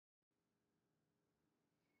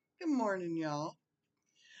Good morning, y'all.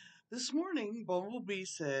 This morning, Bumblebee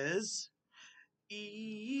says,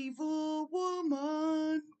 Evil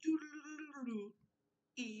woman, doo-doo-doo-doo-doo.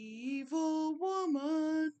 Evil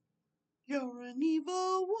woman, you're an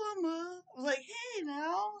evil woman. I was like, hey,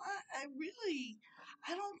 now,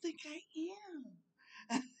 I don't think I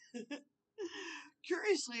am.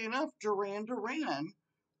 Curiously enough, Duran Duran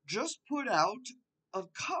just put out a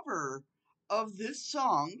cover of this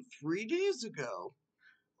song 3 days ago.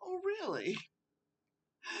 Oh, really?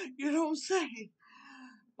 You don't say.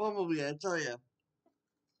 Bumblebee, I tell you,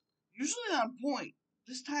 usually on point.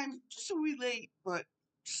 This time, just a wee late, but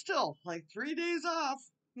still, like 3 days off.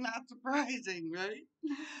 Not surprising, right?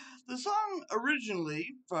 The song originally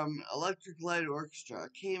from Electric Light Orchestra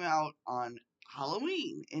came out on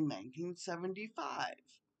Halloween in 1975.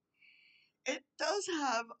 It does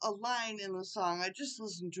have a line in the song, I just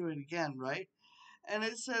listened to it again, right? And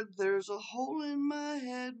it said, There's a hole in my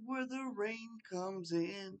head where the rain comes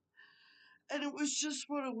in. And it was just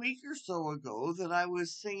what a week or so ago that I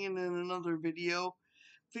was singing in another video,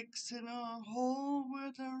 fixing a hole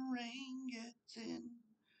where the rain gets in,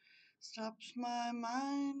 stops my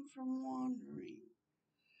mind from wandering.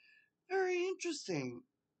 Very interesting.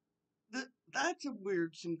 That's a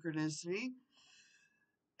weird synchronicity.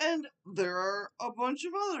 And there are a bunch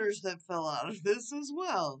of others that fell out of this as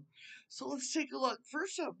well. So let's take a look.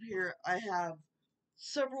 First up here, I have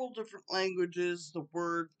several different languages, the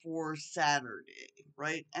word for Saturday,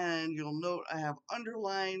 right? And you'll note I have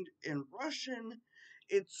underlined in Russian,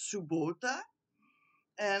 it's subota,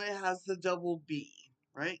 and it has the double B,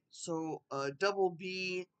 right? So a double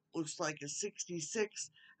B looks like a 66,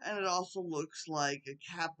 and it also looks like a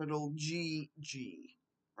capital G,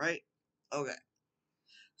 right? Okay.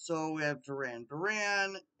 So we have Duran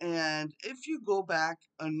Duran, and if you go back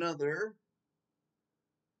another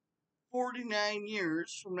 49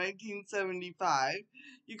 years from 1975,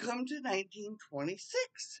 you come to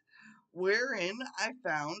 1926, wherein I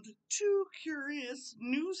found two curious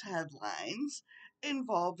news headlines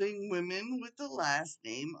involving women with the last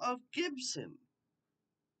name of Gibson.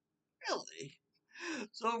 Really?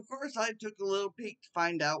 So of course I took a little peek to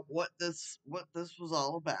find out what this was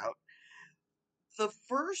all about. The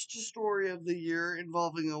first story of the year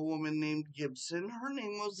involving a woman named Gibson, her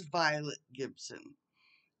name was Violet Gibson.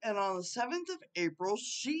 And on the 7th of April,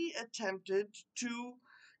 she attempted to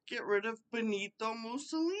get rid of Benito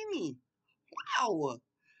Mussolini. Wow!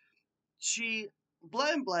 She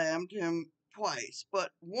blammed him twice,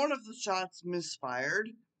 but one of the shots misfired.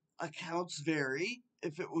 Accounts vary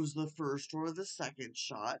if it was the first or the second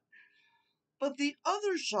shot, but the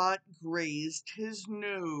other shot grazed his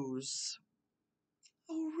nose.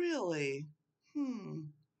 Oh, really?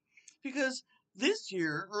 Because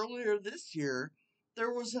earlier this year,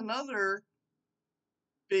 there was another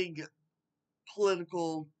big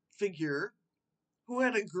political figure who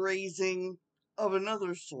had a grazing of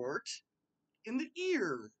another sort in the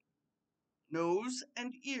ear, nose,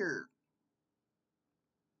 and ear.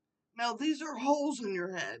 Now, these are holes in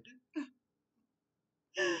your head.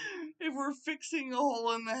 If we're fixing a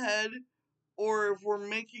hole in the head, or if we're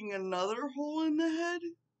making another hole in the head,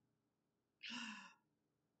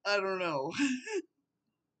 I don't know.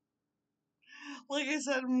 Like I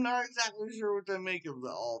said, I'm not exactly sure what to make of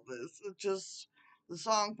all this. The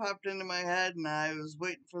song popped into my head, and I was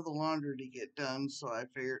waiting for the laundry to get done, so I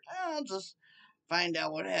figured I'll just find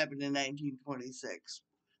out what happened in 1926.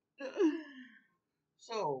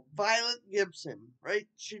 So, Violet Gibson, right?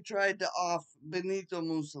 She tried to off Benito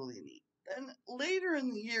Mussolini. Then later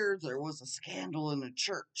in the year, there was a scandal in a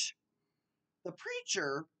church. The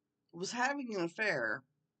preacher was having an affair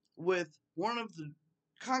with one of the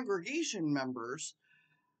congregation members.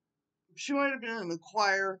 She might have been in the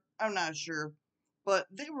choir, I'm not sure. But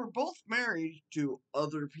they were both married to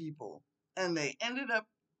other people. And they ended up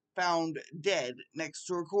found dead next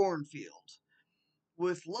to a cornfield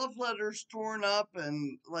with love letters torn up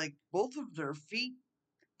and like both of their feet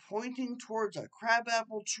pointing towards a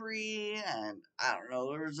crabapple tree. And I don't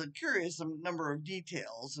know, there was a curious number of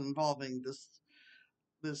details involving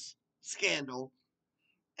this scandal.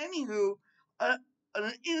 Anywho, a,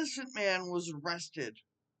 an innocent man was arrested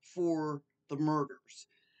for the murders.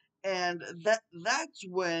 And that's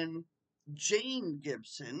when Jane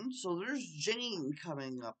Gibson, so there's Jane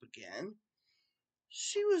coming up again.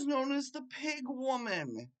 She was known as the Pig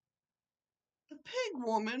Woman. The Pig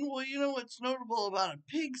Woman, well, you know what's notable about a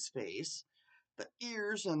pig's face? The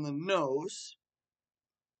ears and the nose.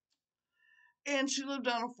 And she lived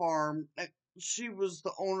on a farm. She was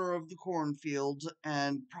the owner of the cornfields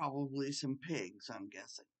and probably some pigs, I'm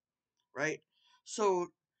guessing. Right? So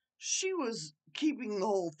she was keeping the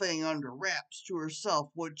whole thing under wraps to herself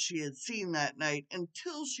what she had seen that night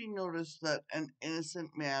until she noticed that an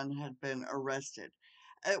innocent man had been arrested.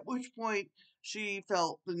 At which point she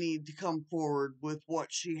felt the need to come forward with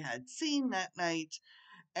what she had seen that night,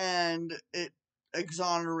 and it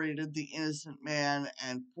exonerated the innocent man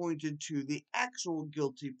and pointed to the actual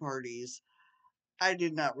guilty parties. I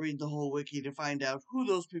did not read the whole wiki to find out who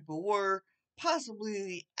those people were, possibly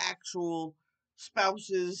the actual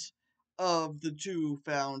spouses of the two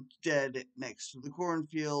found dead next to the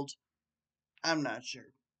cornfield. I'm not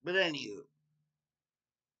sure. But anywho,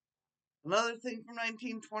 another thing from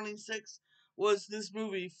 1926 was this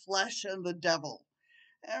movie, Flesh and the Devil.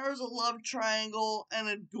 There was a love triangle and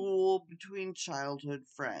a duel between childhood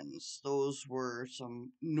friends. Those were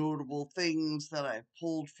some notable things that I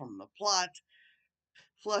pulled from the plot.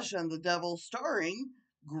 Flesh and the Devil, starring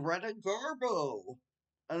Greta Garbo.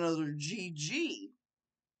 Another GG.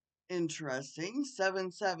 Interesting.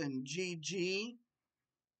 77GG.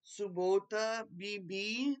 Subota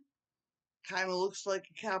BB. Kind of looks like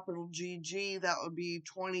a capital GG. That would be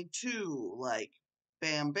 22. Like,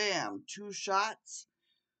 bam, bam. Two shots.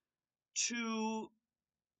 Two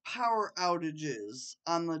power outages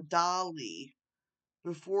on the Dolly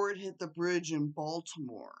before it hit the bridge in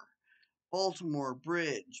Baltimore. Baltimore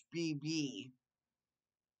Bridge, BB.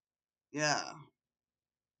 Yeah,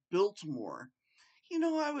 Biltmore.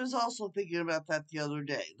 I was also thinking about that the other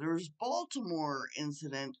day. There was Baltimore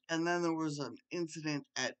incident, and then there was an incident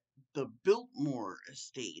at the Biltmore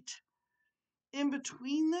estate. In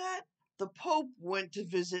between that, the Pope went to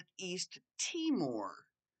visit East Timor.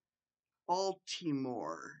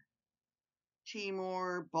 Baltimore.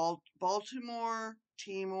 Baltimore,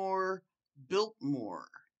 Timor, Biltmore.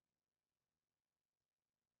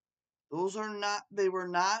 They were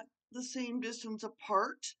not the same distance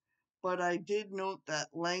apart, but I did note that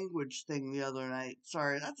language thing the other night.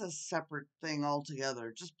 Sorry, that's a separate thing altogether.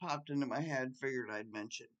 It just popped into my head, figured I'd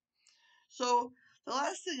mention. So, the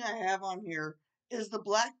last thing I have on here is the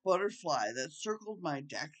black butterfly that circled my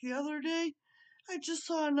deck the other day. I just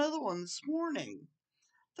saw another one this morning.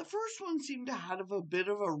 The first one seemed to have a bit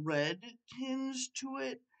of a red tinge to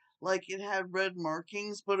it, like it had red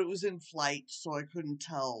markings, but it was in flight, so I couldn't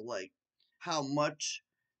tell, like, how much.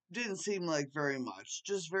 Didn't seem like very much,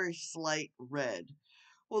 just very slight red.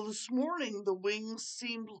 Well, this morning the wings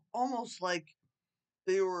seemed almost like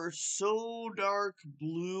they were so dark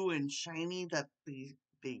blue and shiny that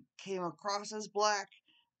they came across as black.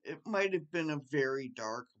 It might have been a very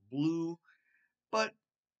dark blue, but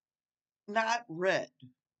not red,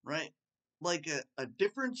 right? Like a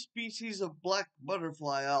different species of black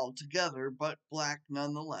butterfly altogether, but black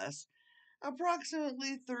nonetheless,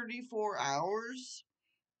 approximately 34 hours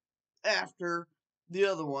after the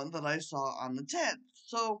other one that I saw on the 10th.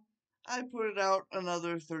 So I put it out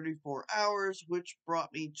another 34 hours, which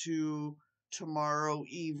brought me to tomorrow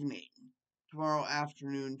evening, tomorrow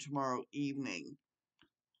afternoon, tomorrow evening.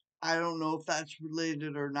 I don't know if that's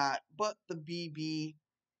related or not, but the BB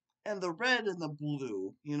and the red and the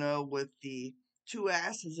blue, with the two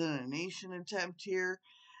asses in a nation attempt here,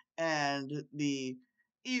 and the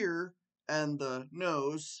ear and the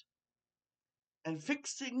nose, and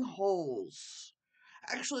fixing holes.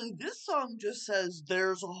 Actually, this song just says,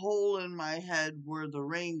 "There's a hole in my head where the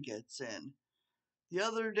rain gets in." The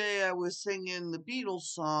other day I was singing the Beatles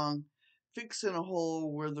song, "Fixing a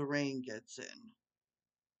hole where the rain gets in."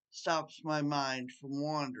 Stops my mind from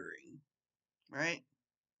wandering, right?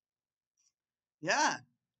 Yeah,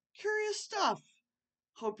 curious stuff.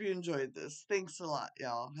 Hope you enjoyed this. Thanks a lot,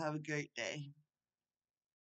 y'all. Have a great day.